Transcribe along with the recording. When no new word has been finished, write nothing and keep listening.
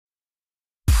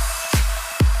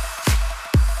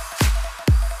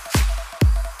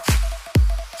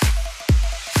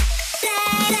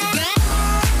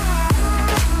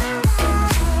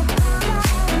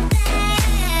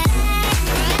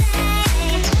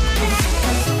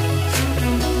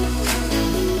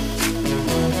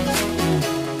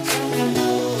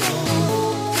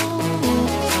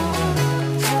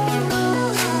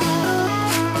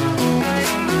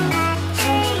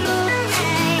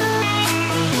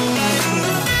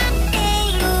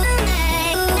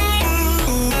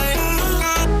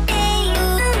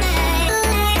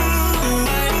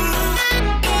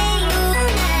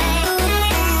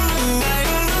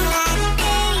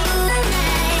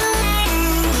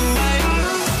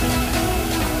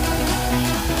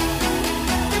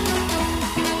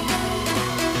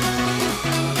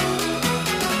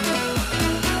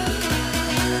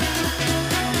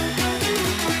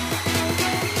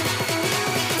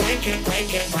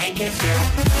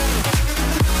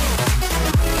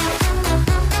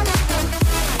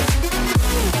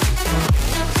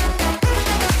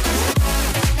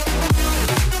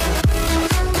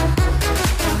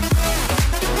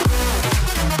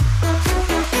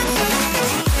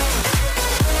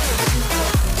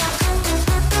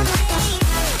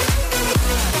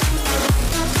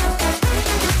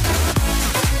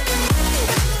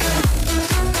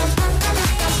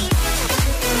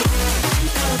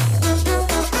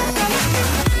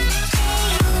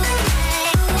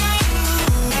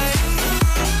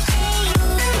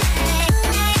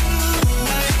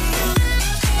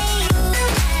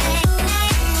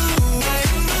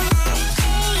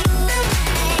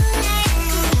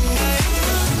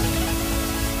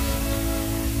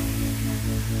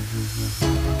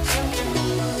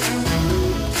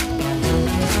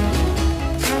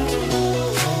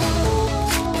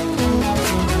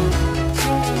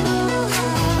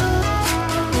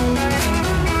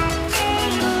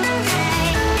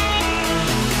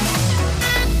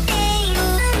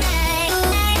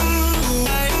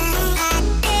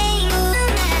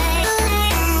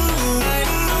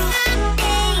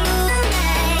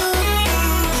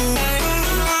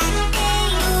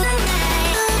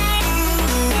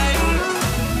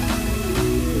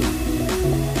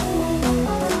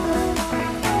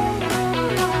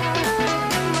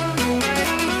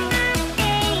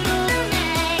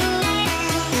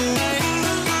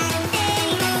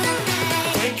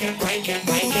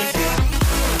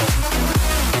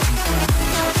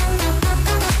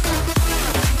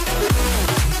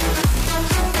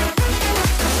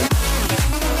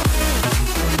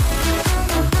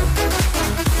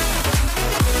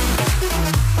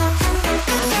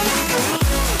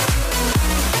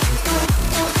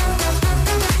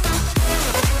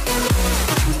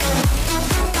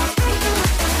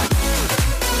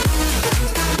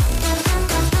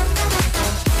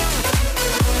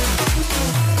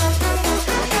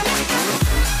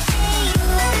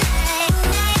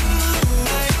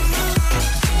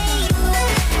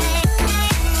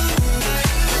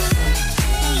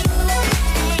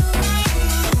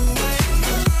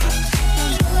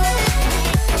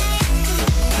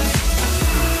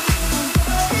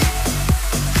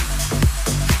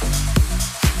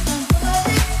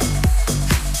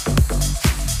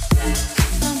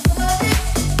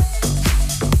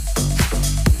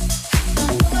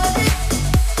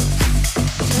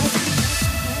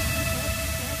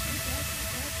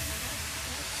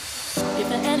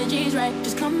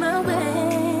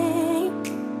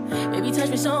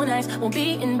Won't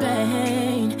be in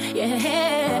vain.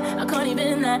 Yeah, I can't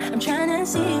even lie. I'm trying to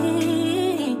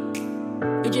see.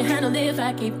 Could you handle it if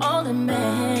I keep all in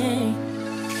me?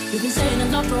 You've been saying a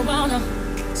lot for a while now,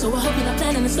 so I hope you're not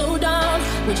planning to slow down.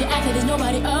 Would you act like there's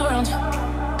nobody around?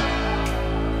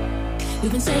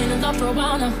 You've been saying a lot for a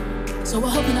while now, so I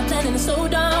hope you're not planning to slow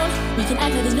down. We can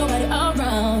act like there's nobody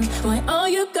around. Boy, all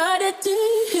you gotta do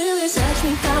is touch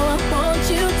me how I want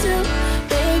you to.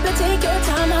 Baby, take your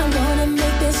time, I'm gonna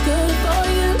make this good for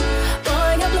you.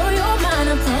 Boy, I blow your mind,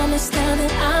 I promise now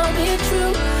that I'll be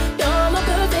true. You're my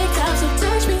perfect type, so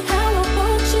touch me how I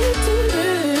want you to.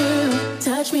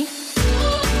 Touch me.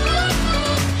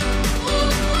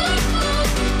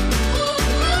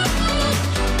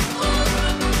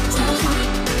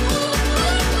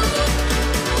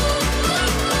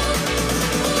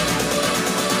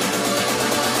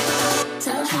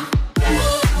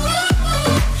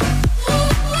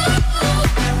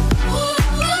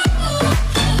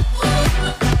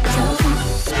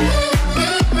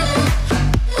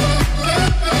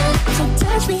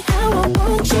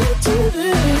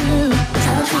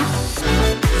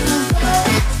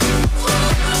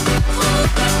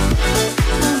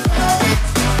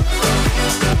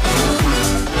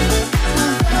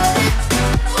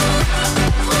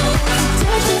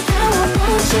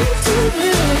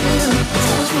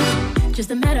 Just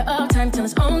a matter of time till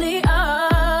it's only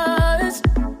us.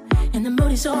 And the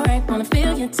mood is so right, wanna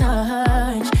feel your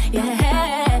touch.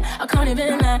 Yeah, I can't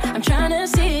even lie, I'm trying to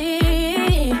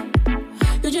see.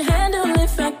 Could you handle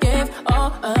if I gave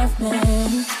all of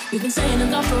me? You've been saying a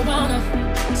lot for a while now,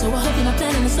 so I hope you're not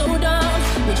planning to slow down.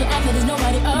 Would you act like there's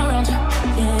nobody around?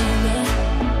 Yeah.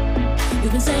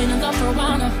 You've been saying a lot for a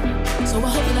while now, so I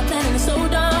hope you're not planning to slow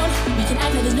down. We can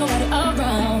act like there's nobody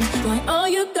around. Boy, all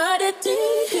you gotta do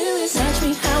is touch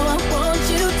me how I want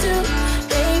you to.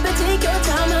 Baby, take your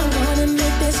time, I wanna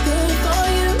make this good for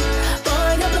you.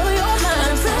 Boy, I blow your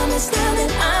mind, promise now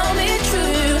that I'll be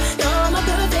true. You're my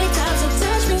perfect type, so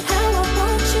touch me how I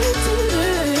want you to.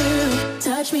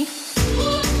 Touch me.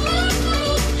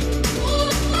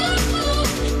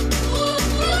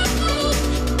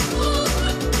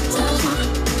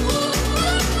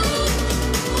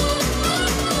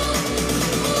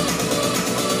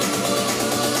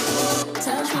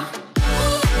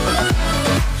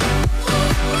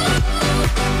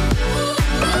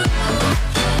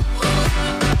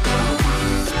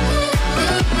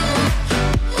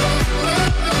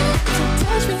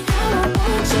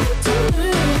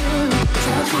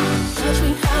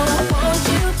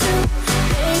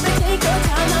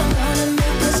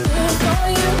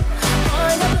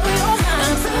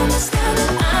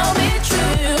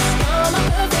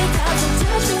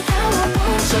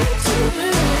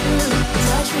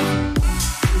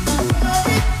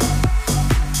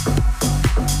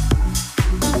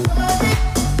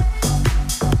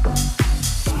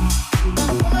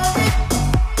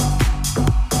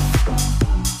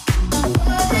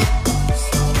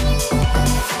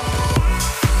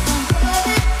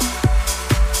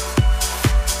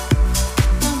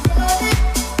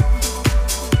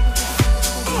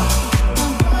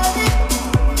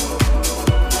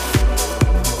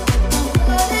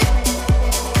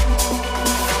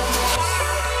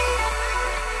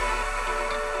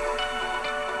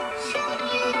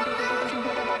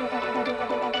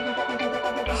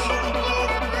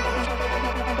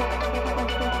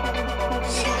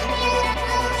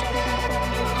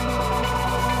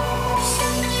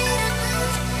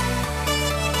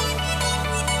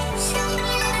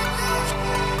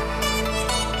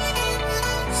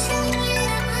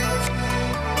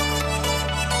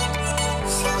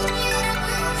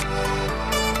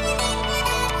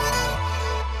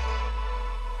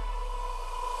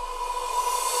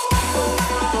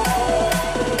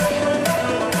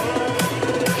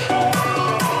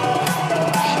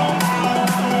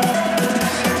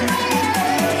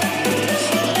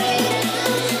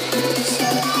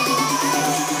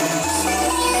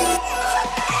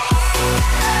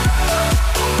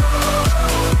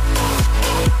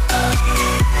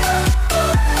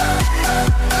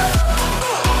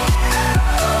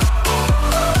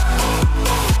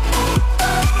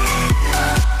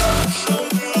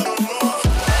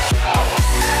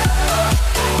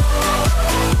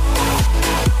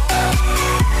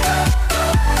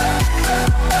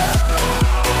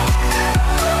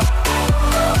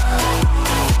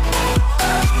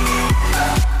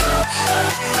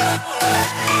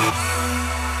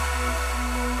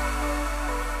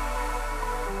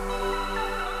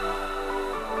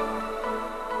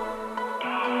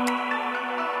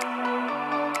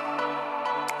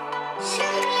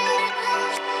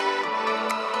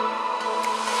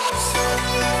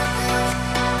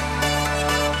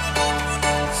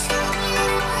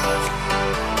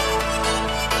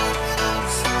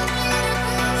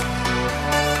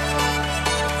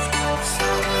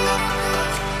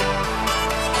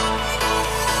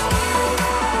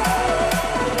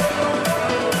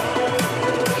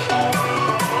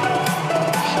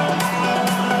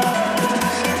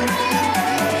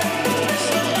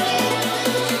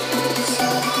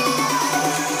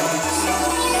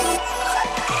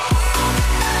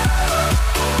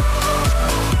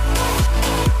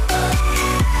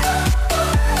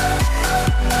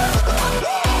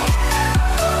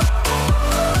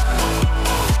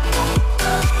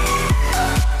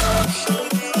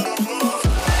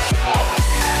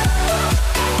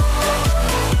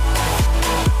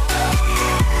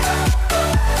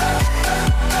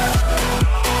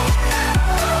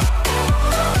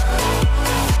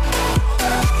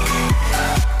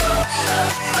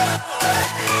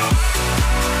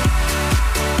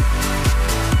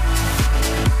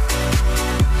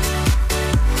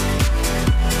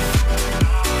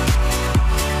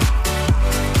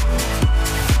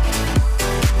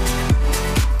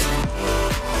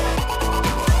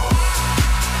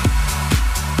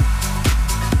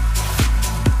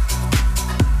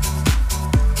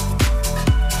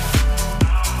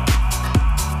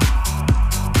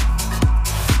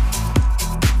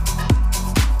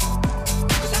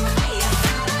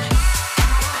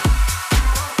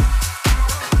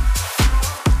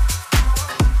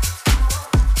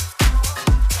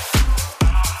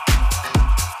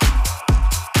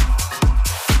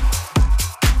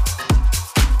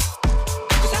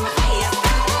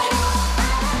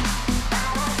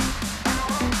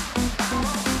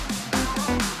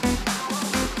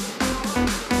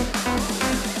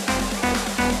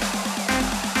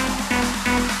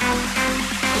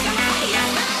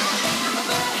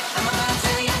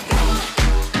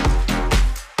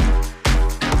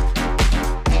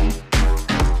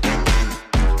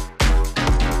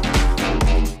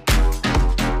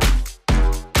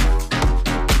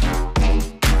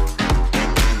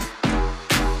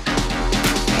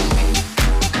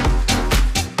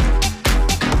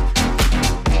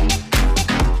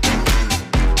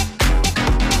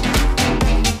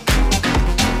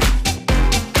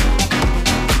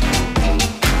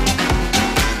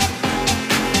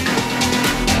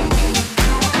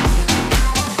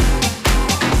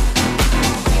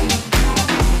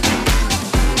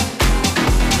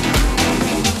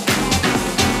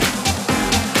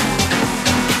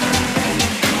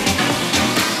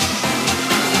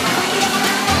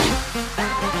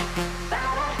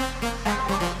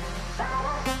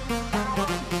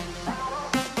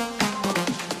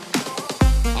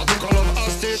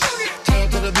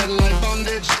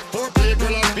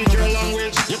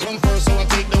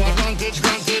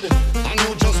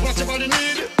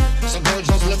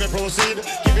 just let me proceed.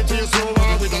 Give it to you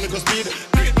slower with a little speed.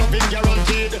 Great loving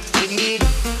guaranteed. Indeed,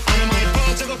 I might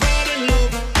fall to go fall in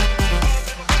love.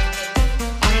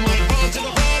 I might fall to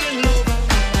go fall in love.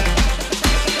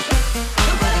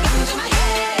 Don't put a gun to my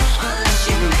head unless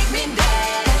you make me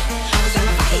dead. 'Cause I'm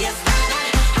a fire starter.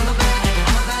 I'm a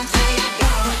bird till you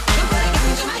go. Don't put a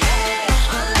gun to my head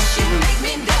unless you make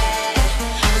me dead.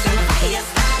 'Cause I'm a fire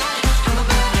starter. I'm a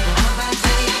bird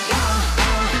till you go.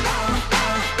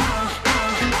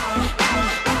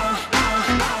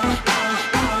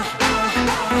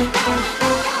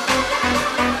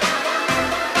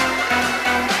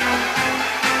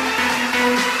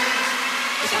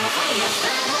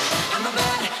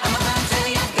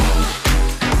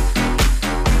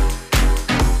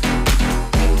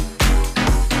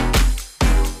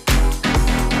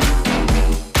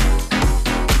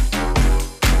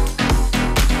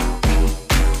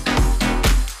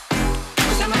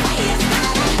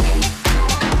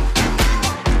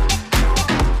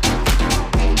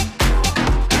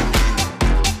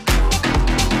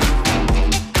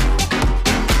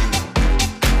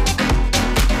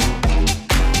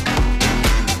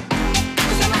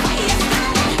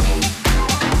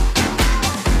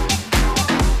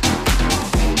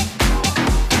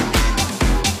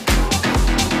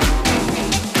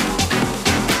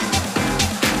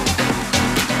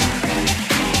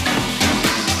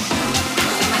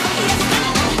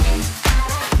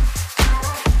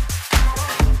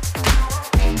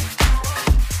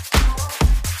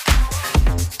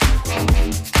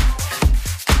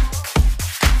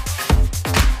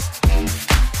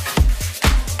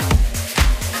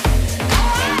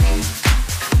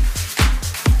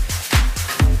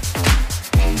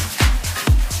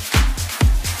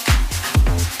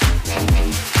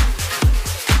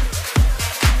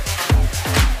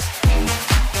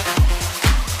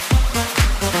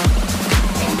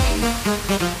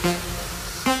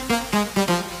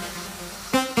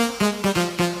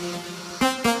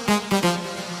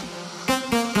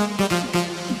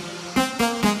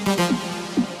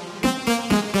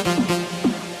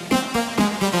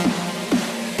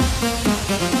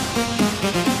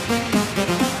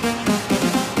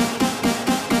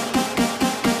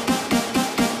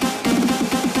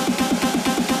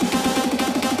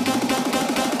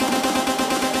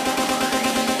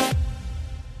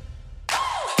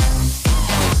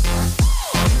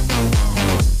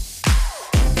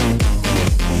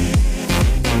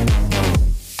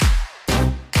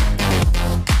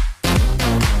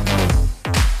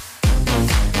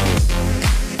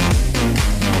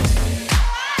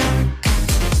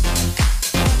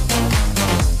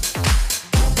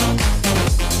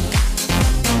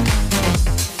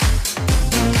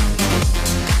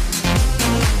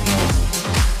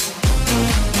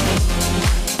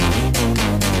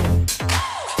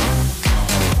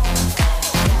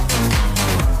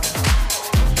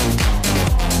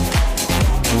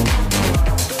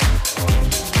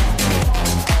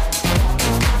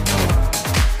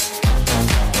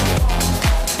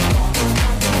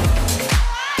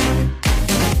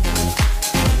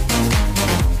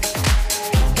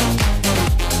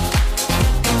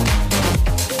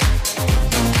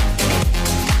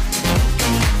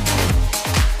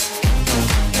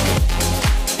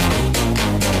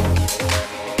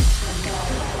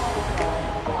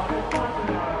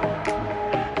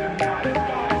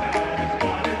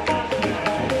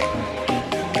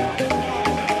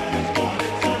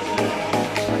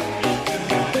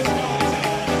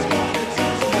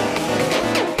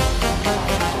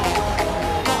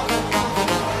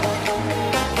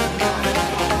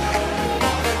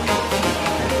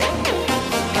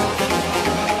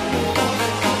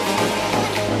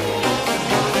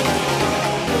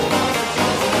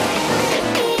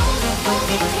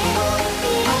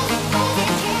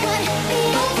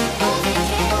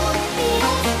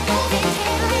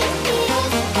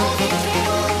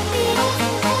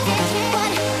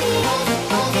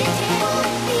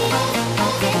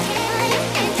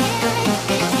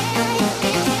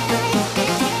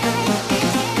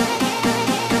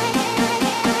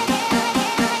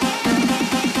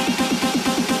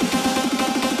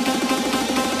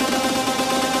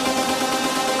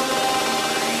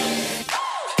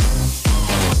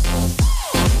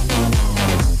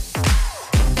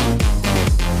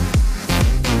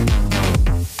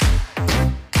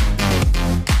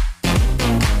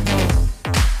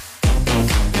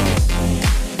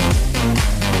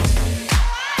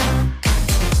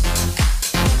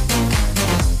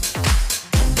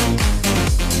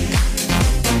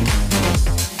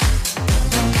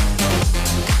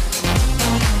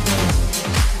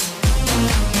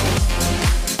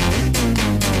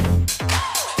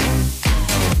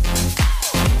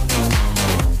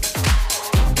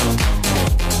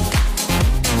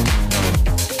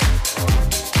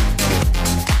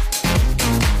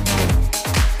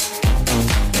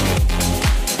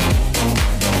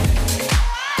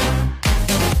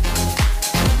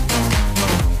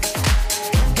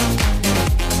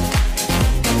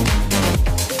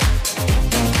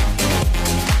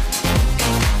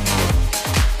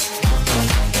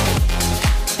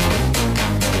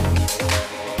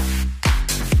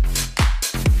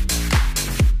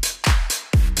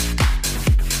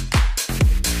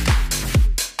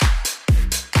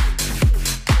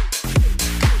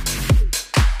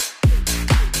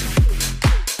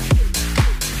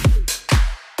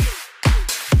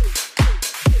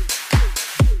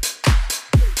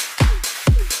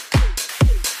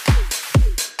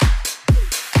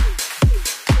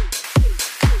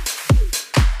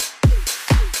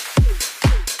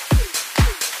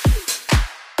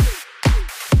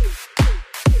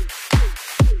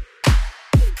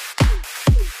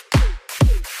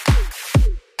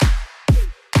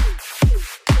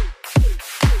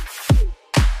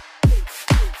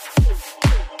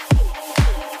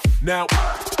 Now.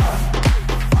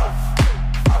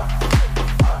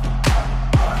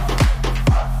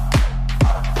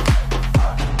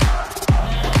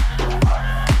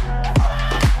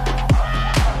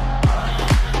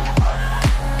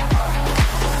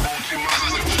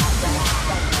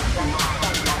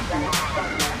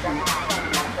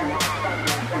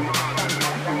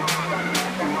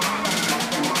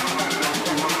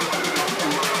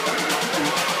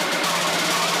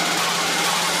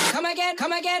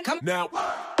 Come now.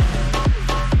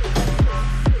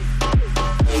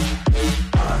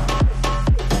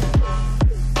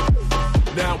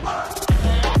 Now.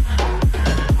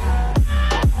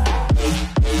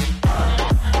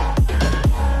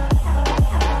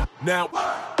 Now.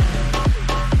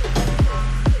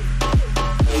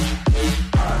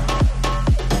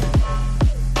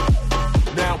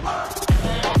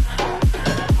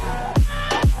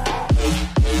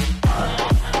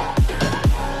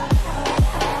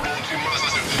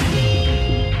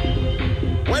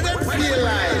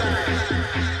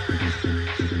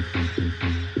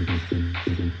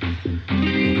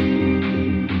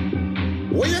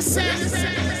 What you say?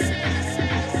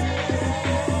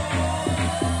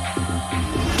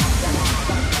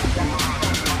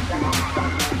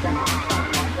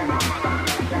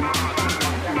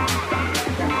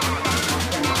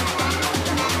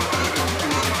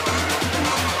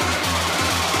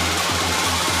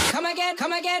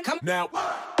 Come again, come now.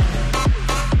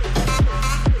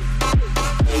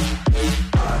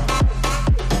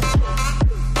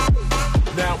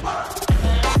 Now.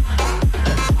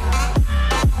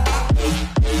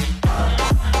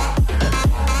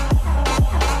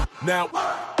 Now.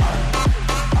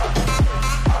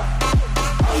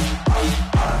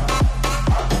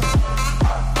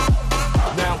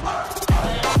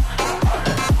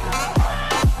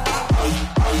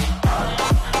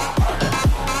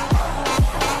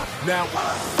 Now.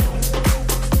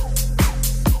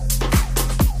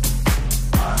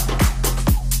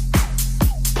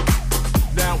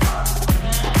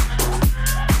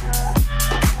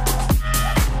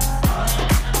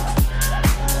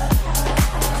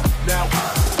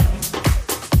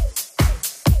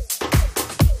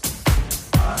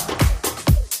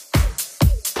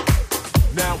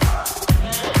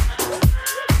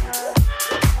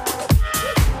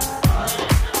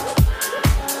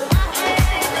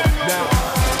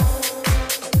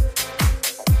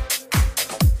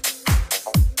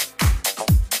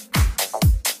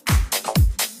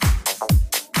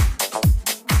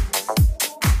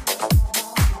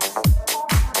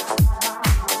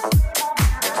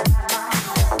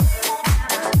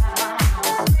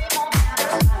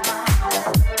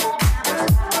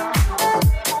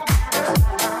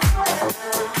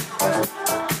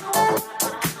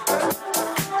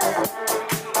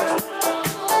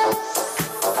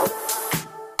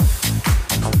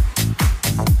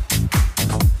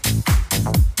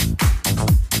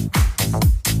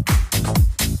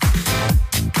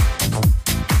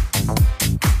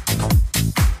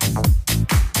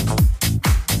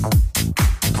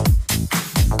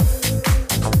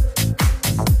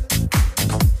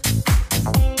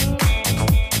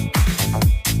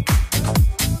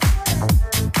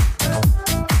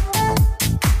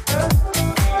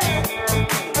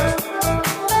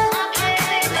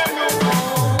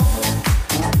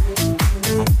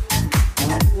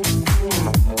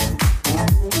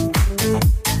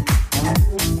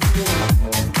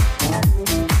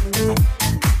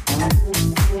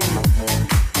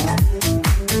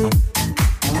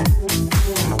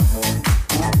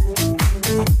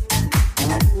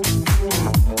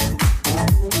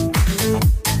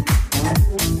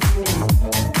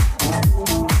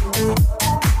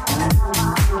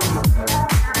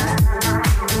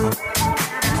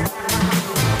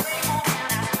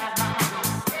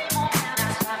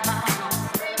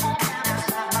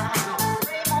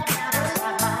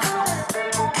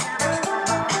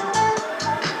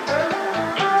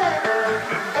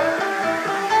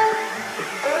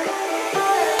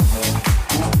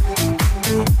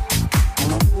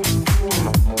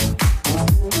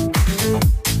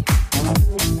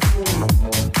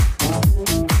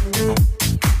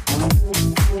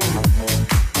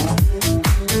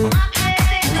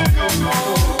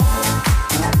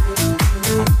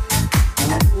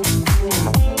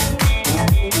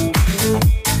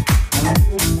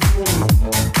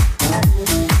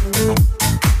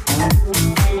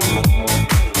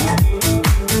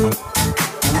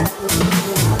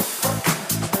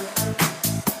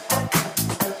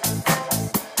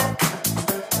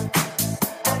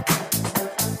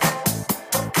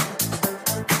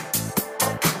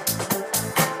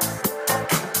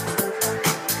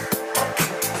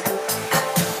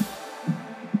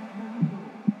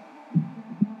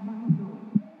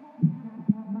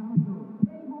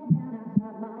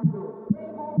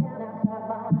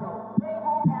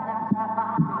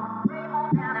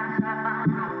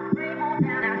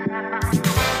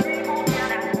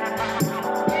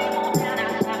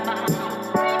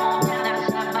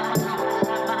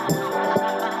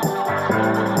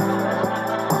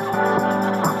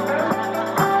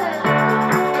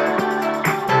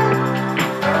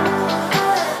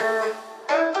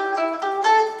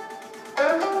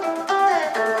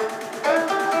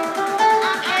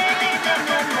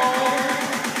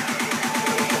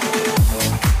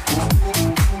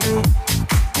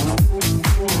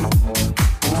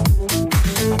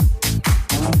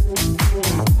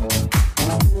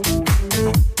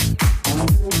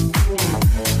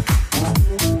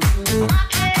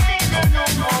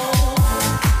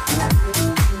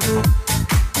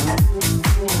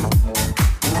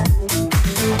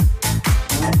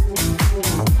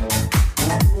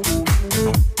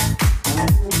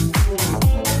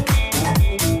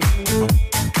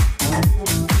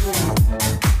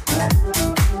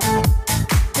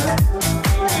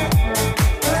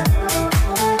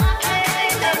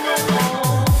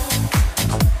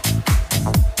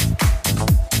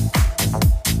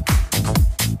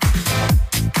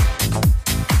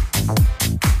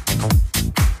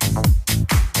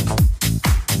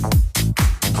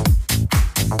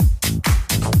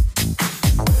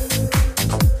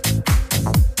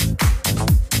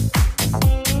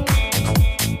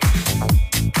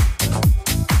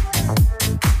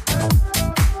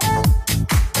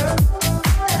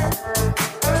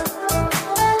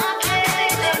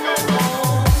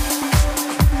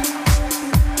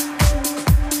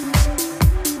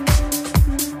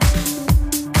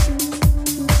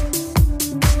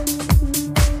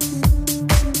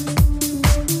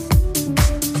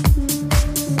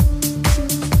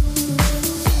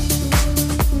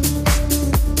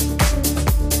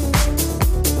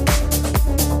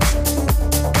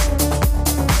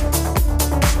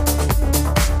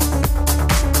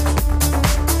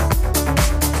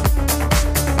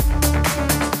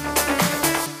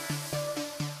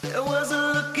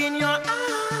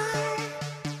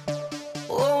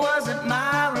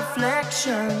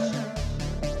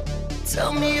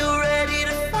 Tell me you're ready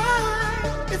to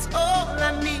fight. It's all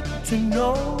I need to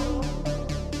know.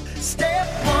 Step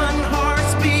one,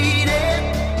 heart's beating.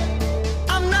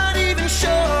 I'm not even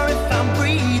sure if I'm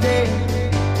breathing.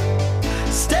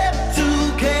 Step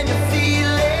two, can you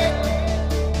feel it?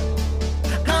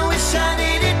 I wish I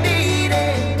didn't need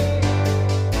it.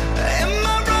 Am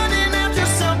I running after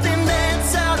something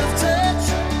that's out of touch?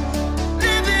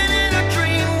 Living in a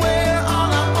dream where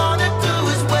all I wanna do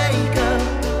is wake up.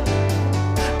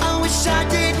 I wish I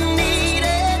didn't need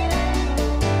it.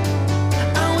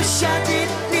 I wish I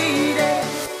didn't need it.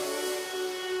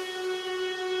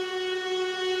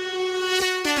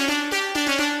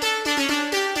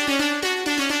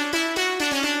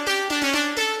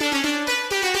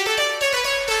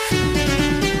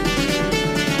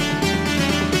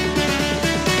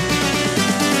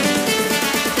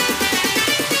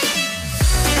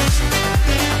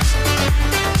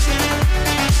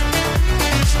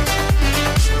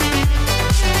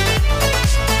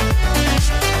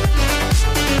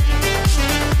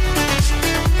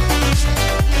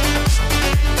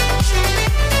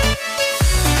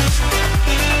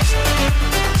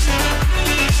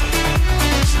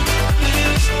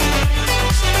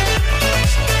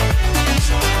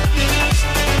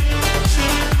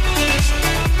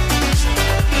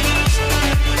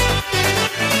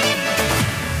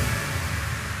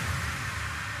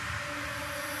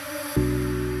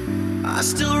 I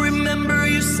still remember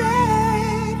you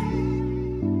said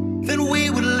that we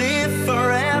would live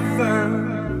forever.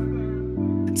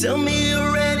 Tell me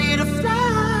you're ready to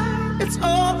fly. It's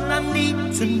all I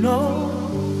need to know.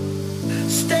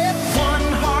 Step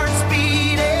one, heart's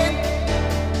beating.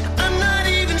 I'm not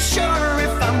even sure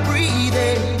if I'm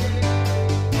breathing.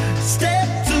 Step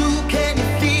two, can you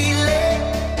feel it?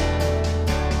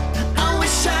 I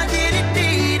wish I didn't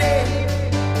need it.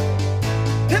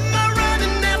 Am I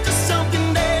running after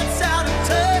something that's out of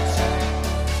touch?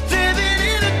 Living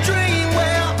in a dream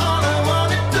where all I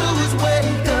wanna do is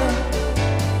wake up.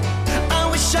 I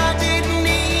wish I didn't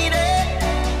need it.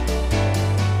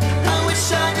 I wish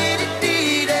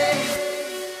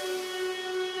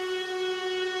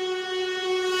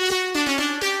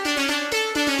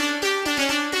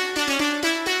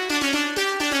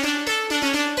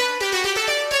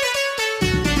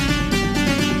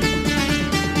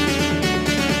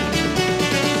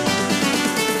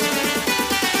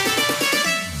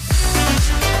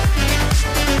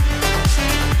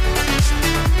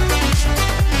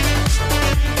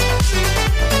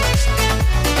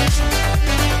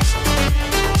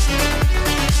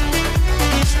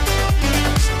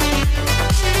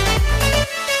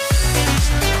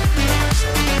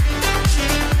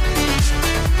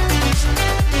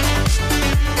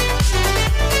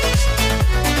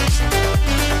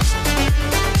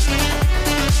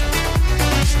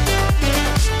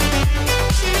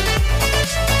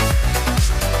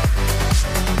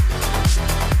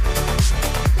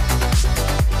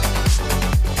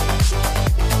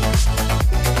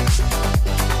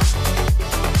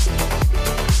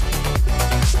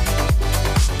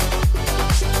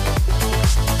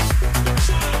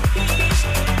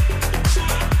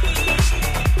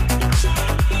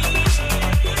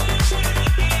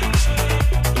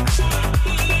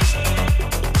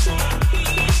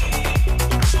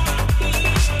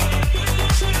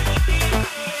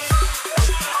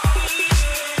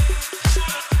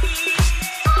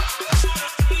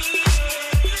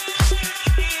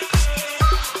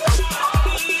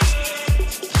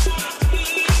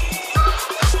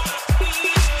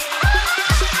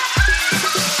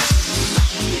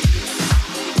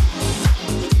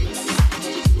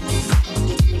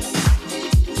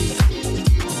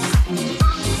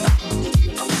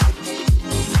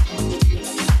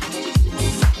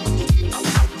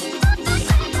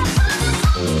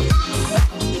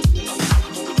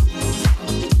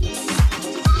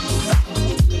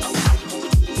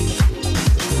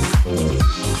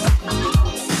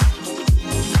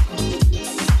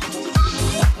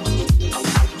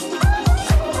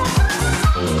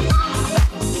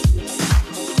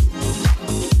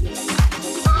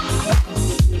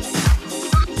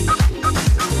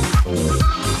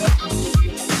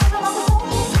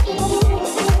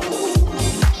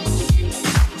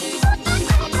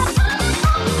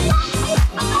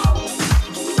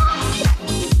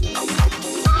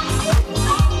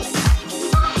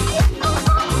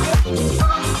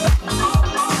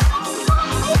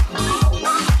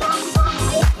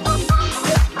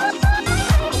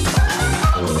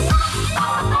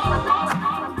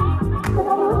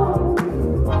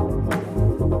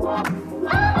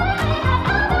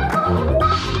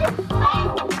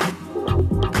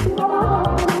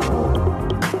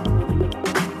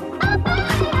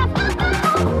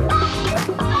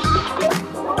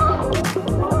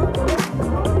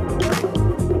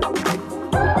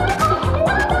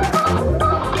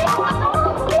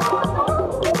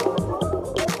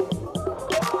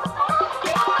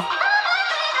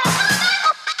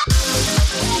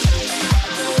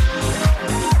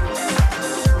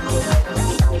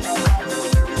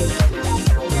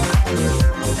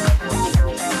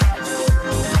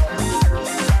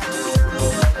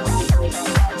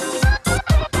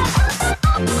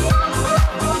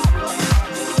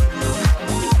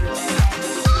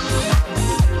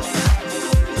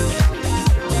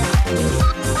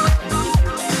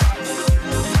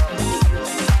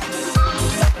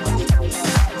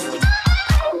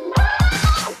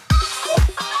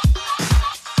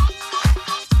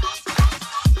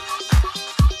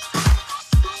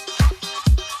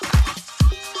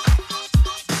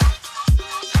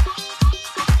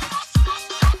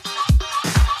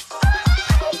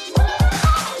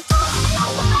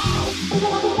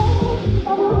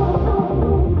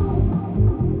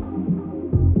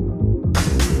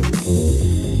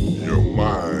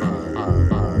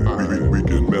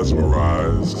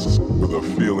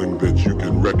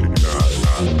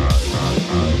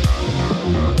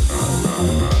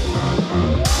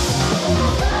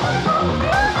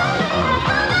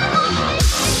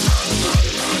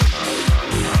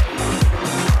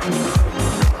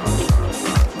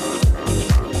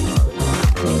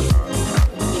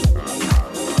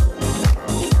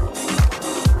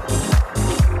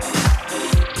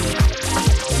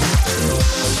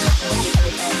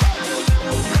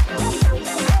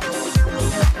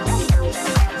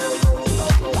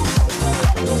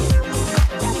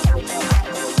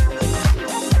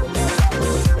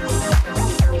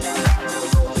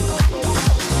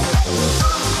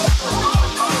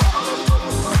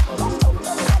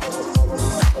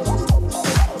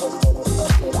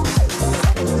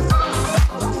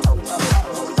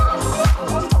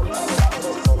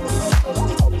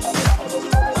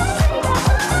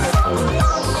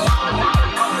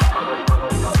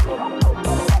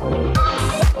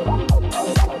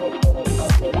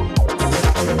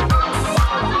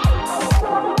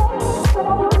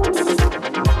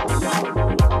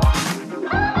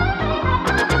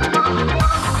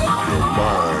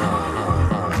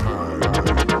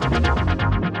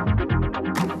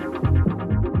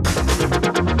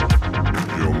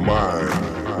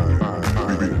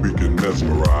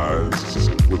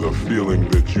mesmerized with a feeling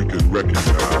that you can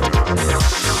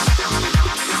recognize.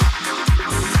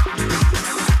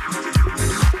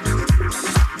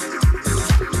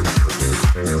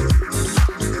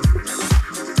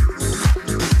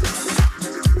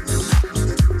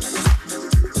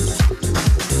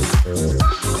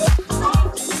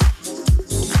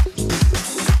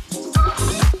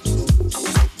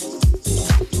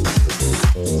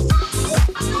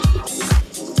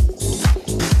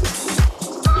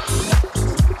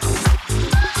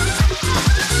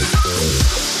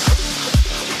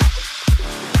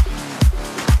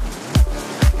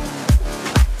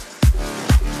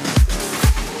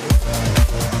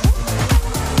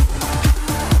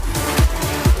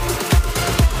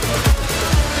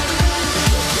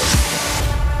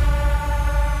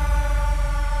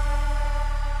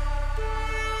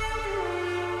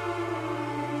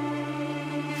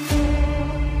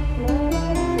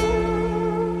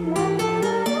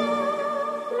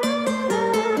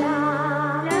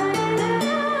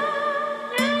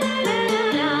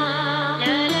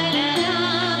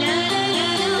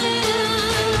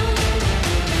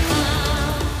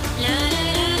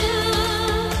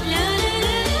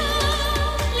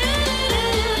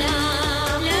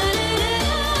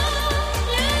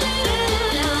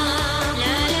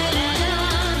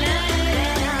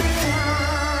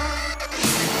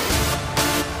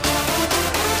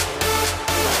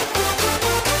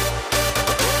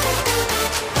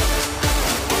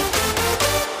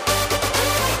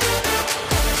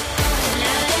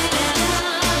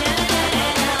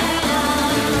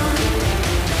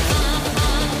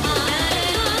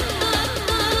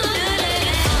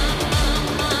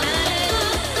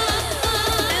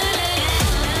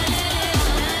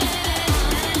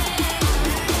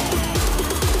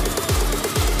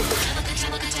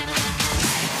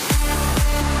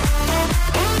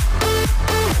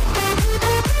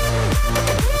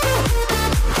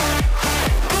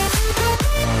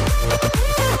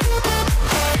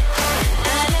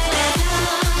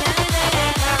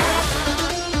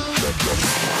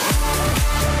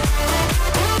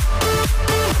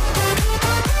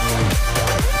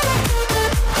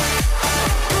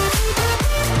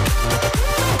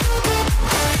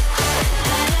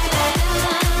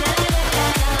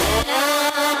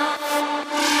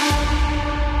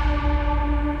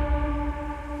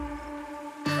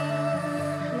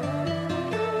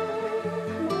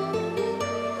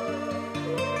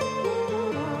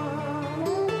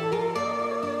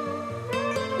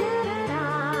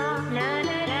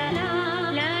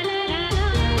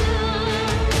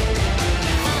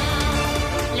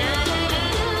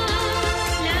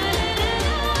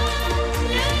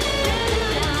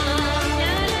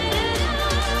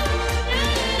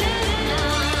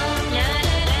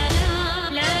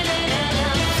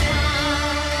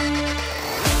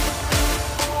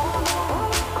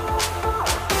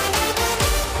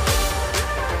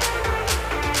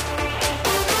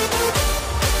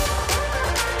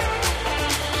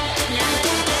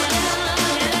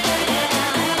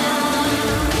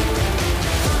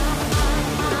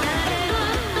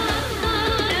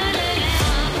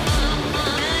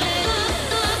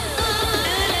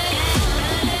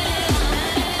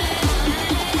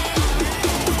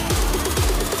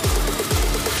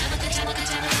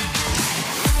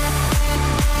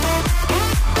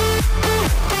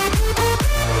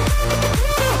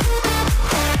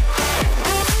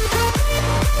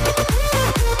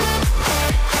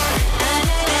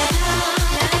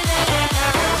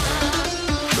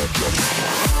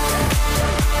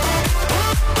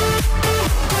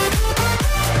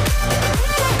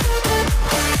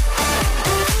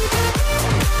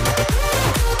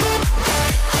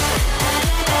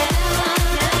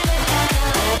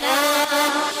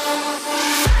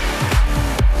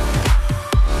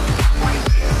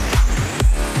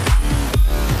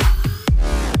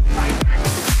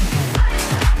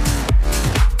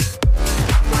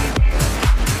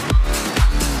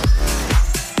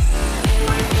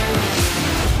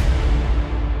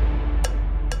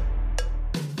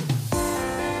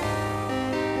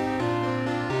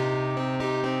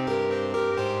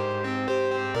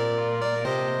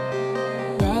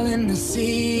 in the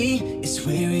sea, it's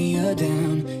wearing you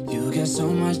down. You got so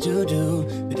much to do,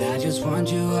 but I just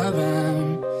want you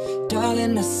around.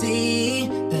 Darling, I see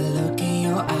the look in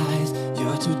your eyes.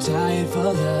 You're too tired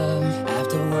for love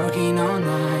after working all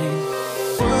night.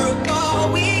 Work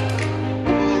all week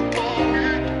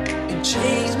and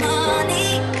chase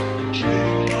money.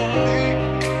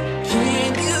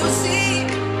 Can't you see?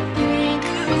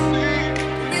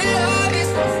 Real love is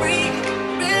for free.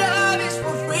 Real love is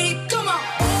for free. Come on.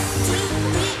 1, 2,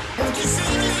 3. Won't you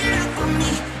say you love for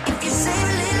me? If you say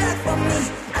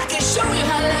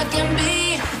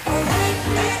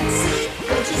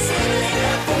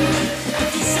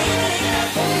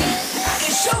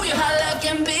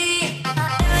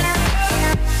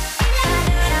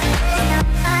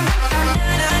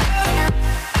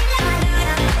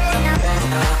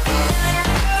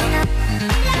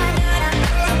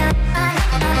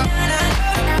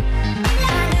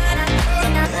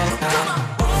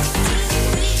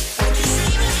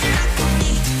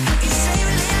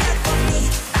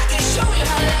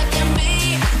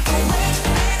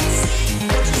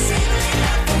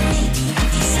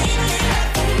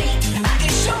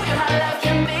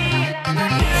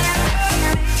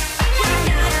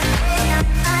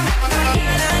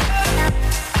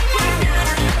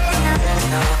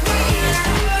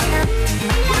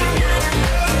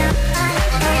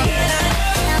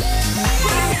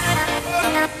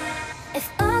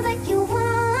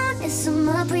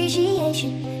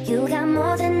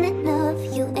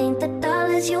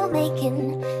promises you're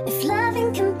making. If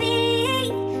loving can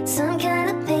be some kind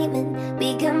of payment,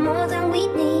 we got more than we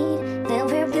need, then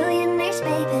we're billionaires,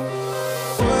 baby.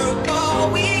 Work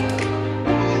all week,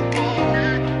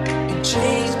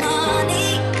 chase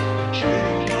money.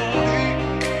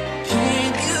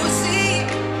 Can't you see?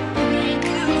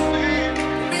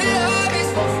 Real love is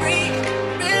for free.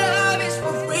 Real love is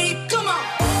for free. Come on.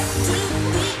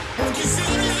 Won't you save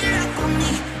a little love for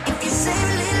me? If you save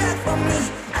a little love for me,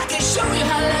 I can show you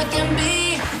how love can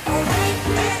be. Oh, wait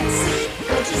and see.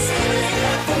 Won't you save a little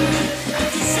love for me?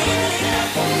 If you save a little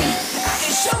love for me, I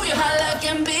can show you how love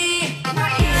can be.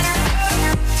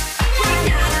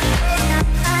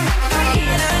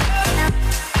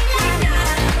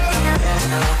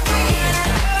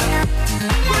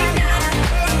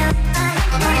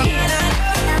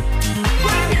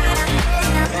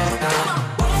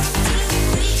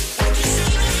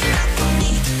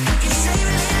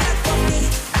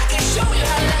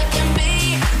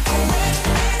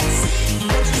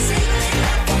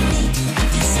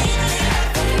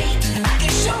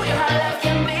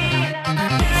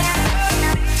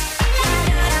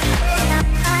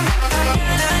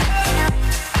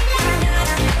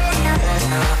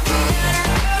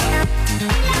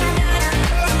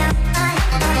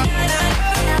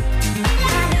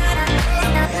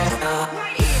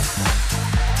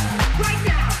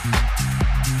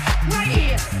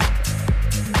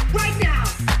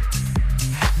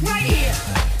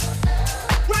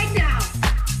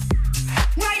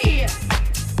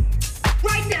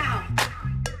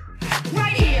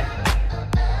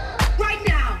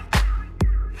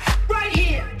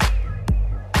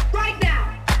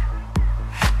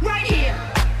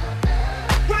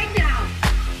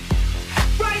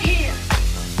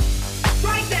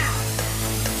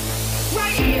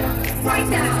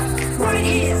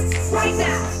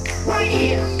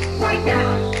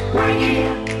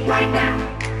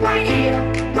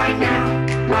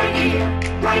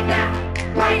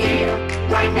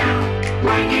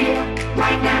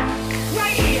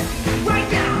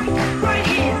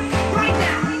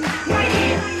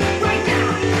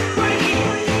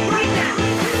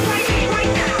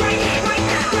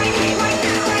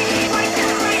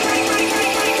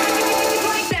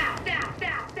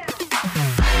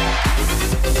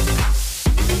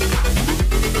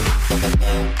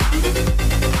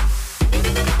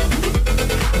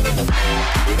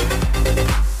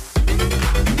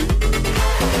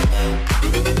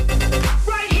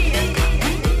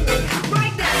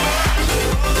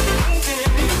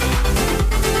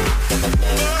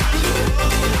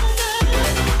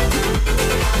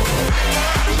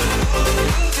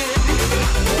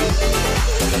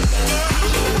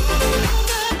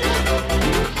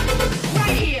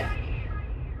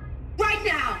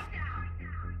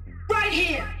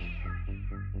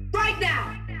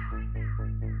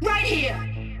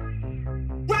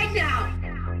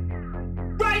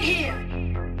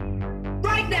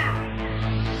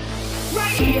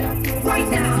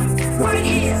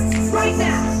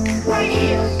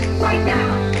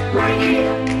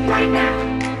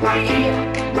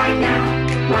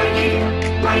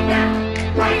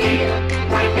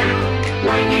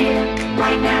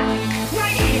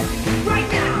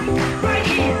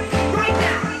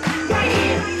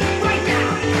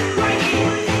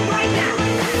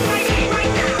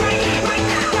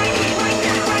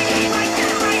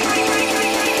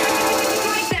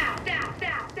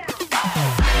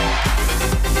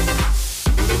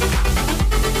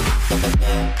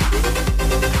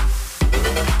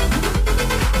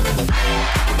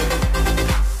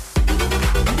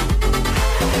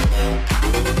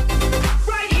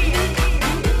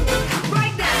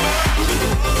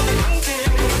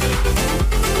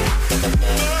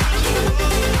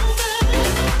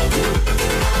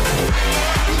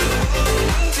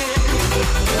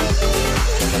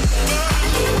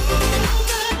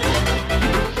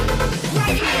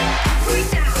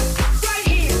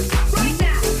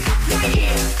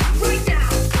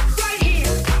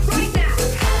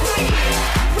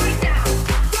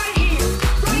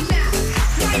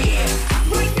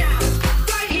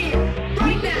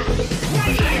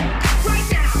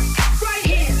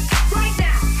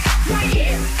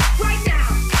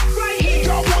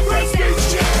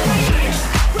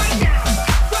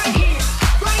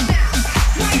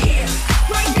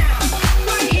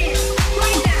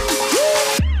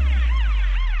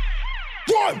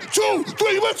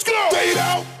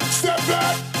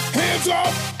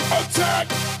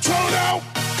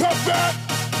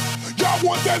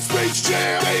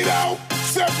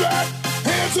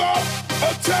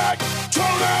 Attack,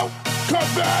 turn out, come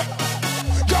back.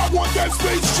 Y'all want that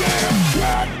Space Jam?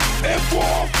 Back. and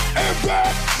forth and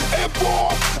back and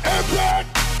forth and back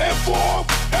and forth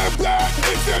and back.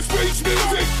 It's that space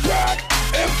music. Back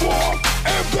and forth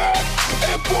and back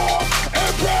and forth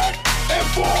and back and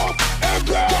forth and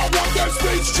back. I want that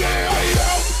space jam. Lay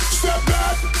out, step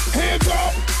back, hands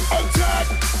up, attack,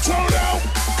 turn out,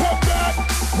 cut back.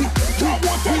 I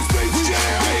want that space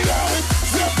jam. Lay out,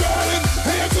 step back,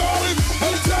 hands up,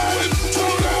 attack,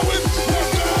 turn out, cut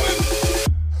back.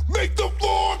 Make the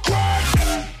floor crack.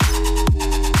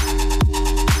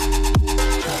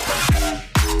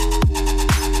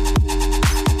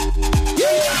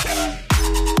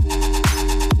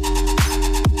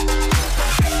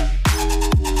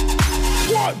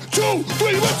 One, two,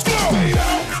 three, let's go. Lay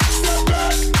out, step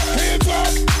back, hands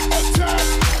up, attack,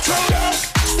 turn out,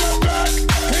 step back,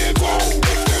 hands up,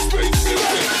 make that space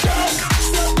music. Out,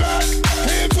 step back,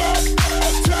 hands up,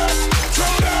 attack,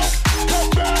 turn out, come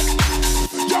back.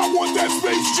 Y'all want that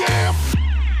space jam?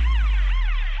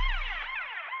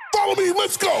 Follow me,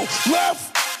 let's go.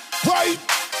 Left, right,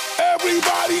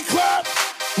 everybody clap.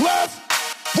 Left,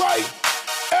 right,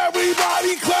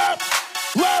 everybody clap.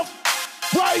 Left,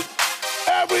 right.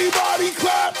 Everybody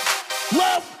clap,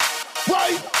 left,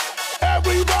 right,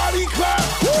 everybody clap.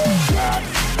 Back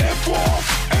and forth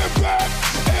and back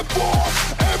and forth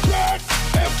and back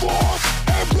and forth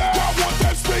and back. I want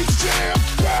that space jam.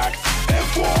 Back and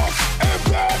forth and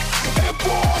back and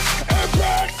forth and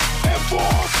back and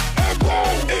forth and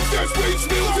back. It's that space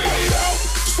music. Laid out,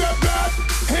 step back,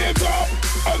 hands up,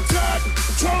 attack,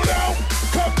 turn out,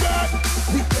 cut back.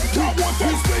 I want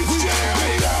that space jam.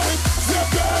 Laid out, step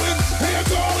back,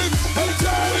 hands up,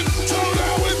 attack, turn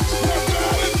out, cut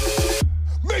back.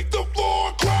 Make the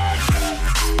floor crack.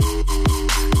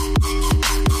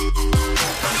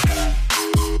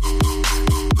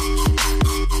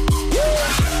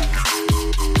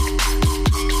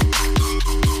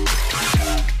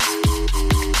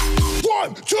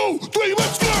 One, two, three,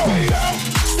 let's go. Lay out,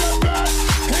 step back,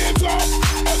 hands up,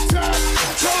 attack,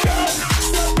 turn out,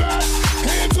 step back,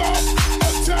 hands up,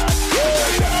 attack.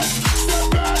 Lay out, step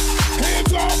back,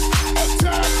 hands up,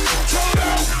 attack, turn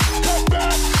out, cut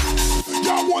back.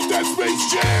 Y'all want that space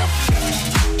jam?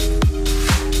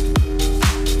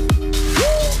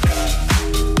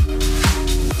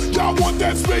 Y'all want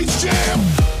that space jam?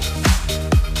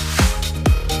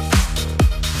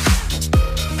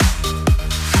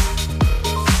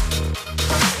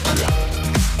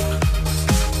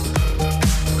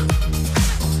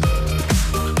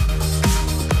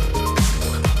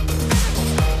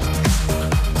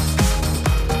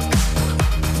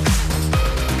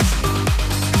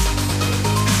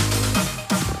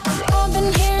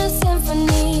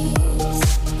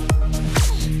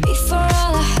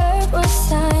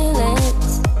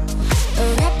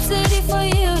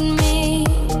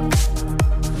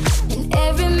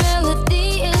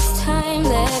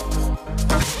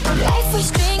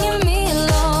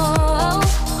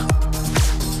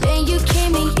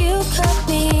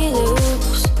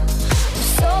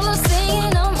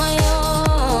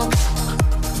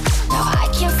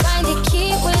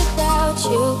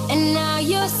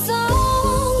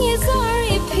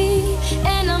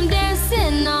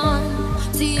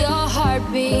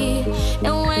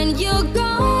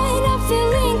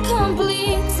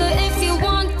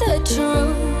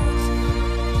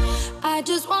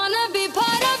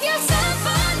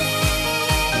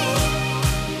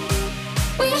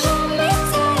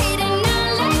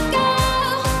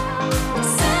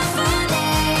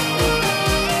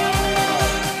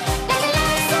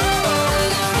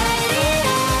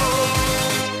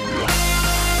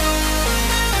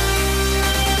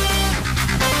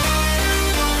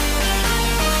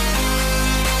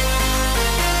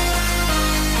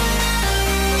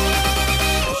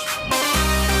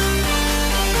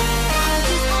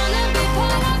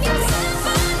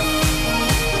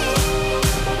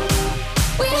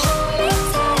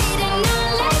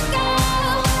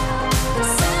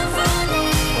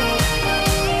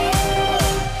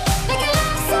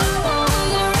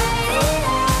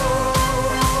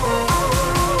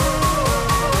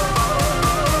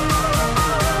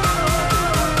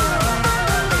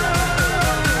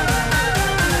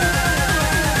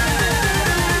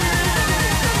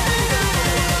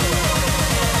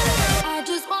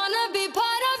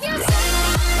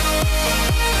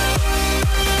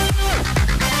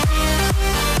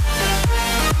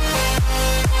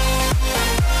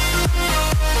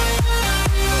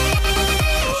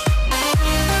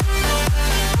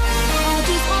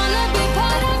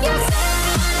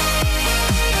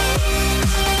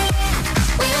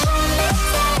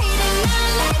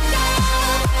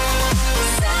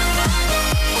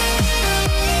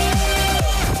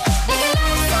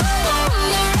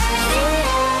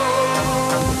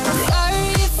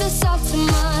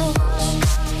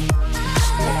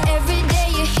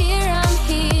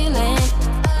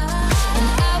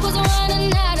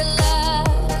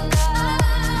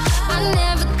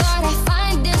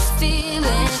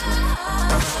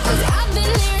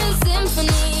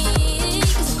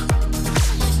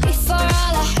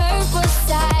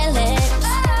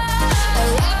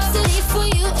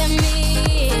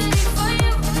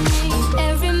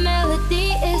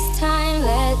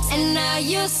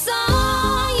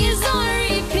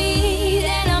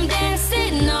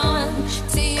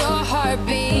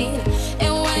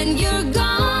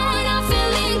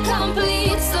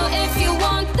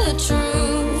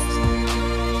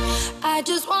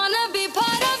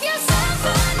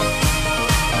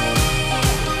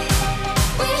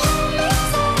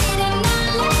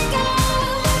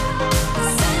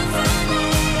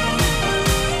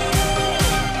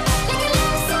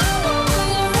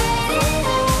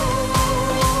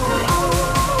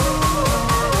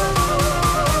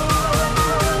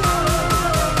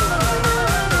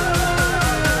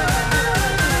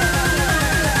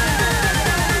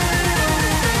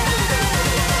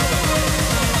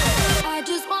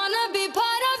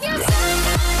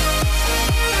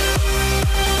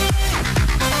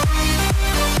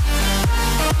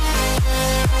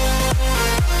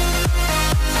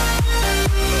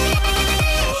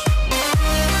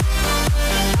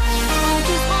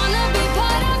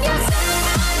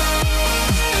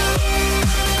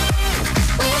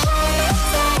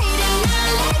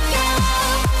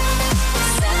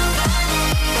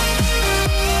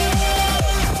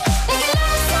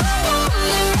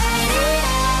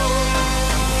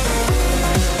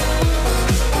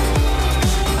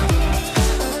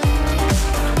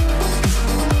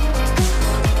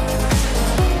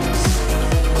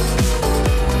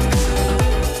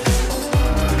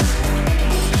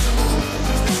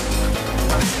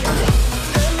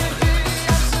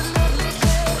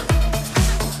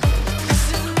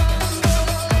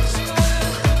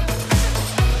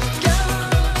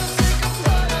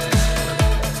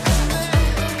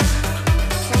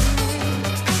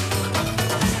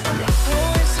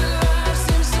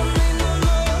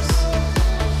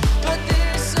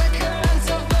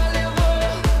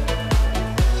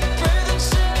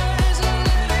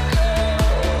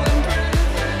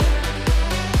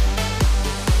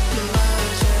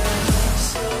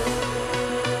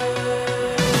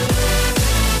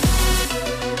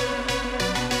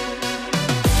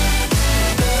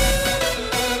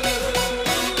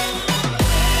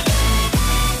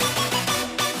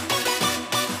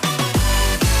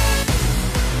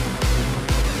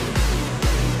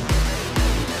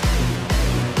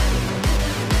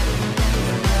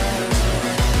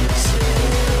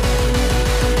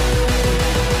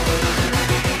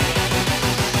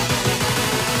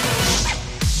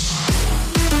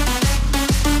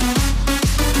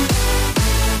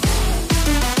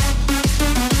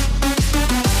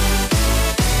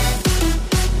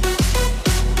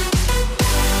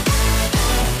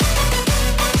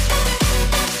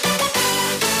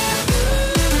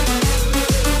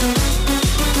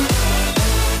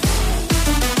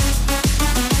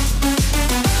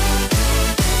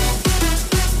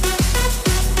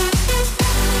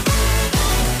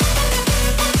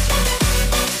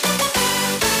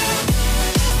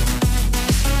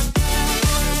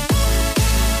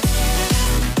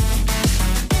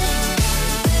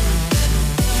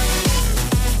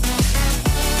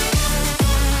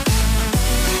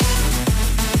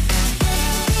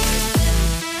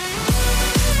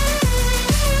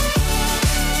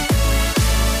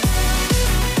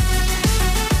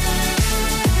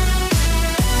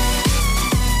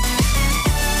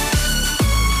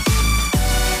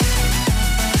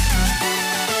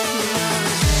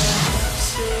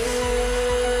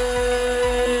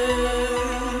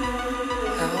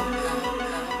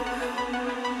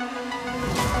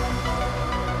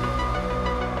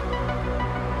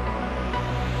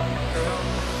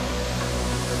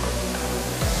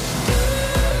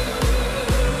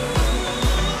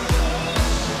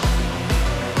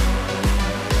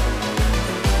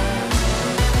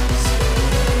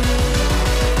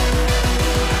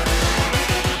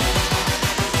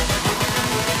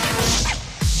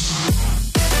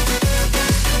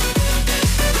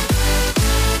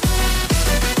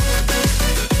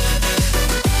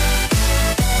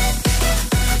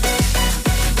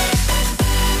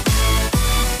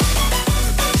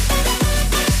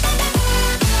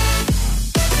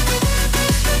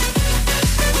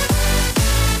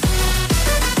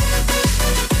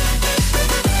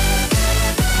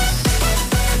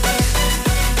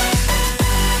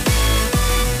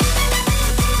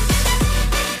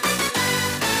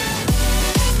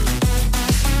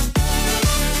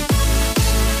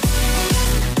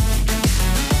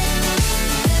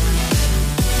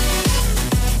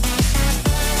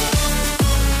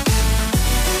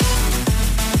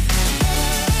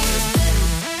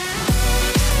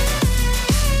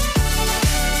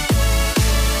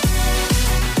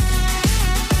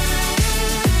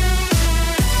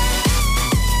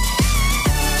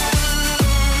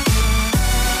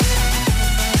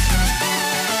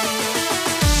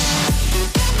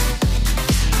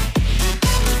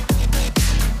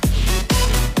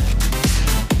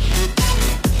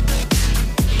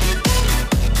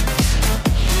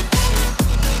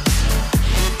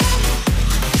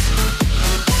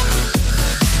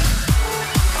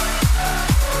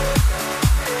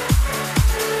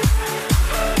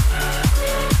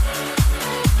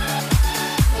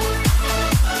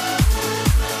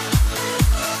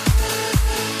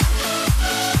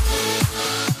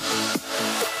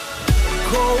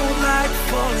 Cold like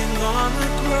falling on the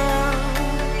ground.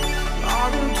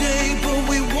 Long day, but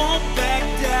we won't back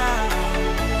down.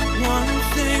 One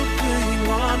thing playing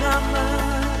on our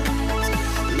minds.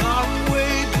 Long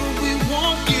way, but we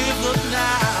won't give up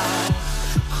now.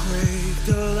 Crave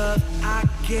the love I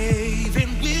gave.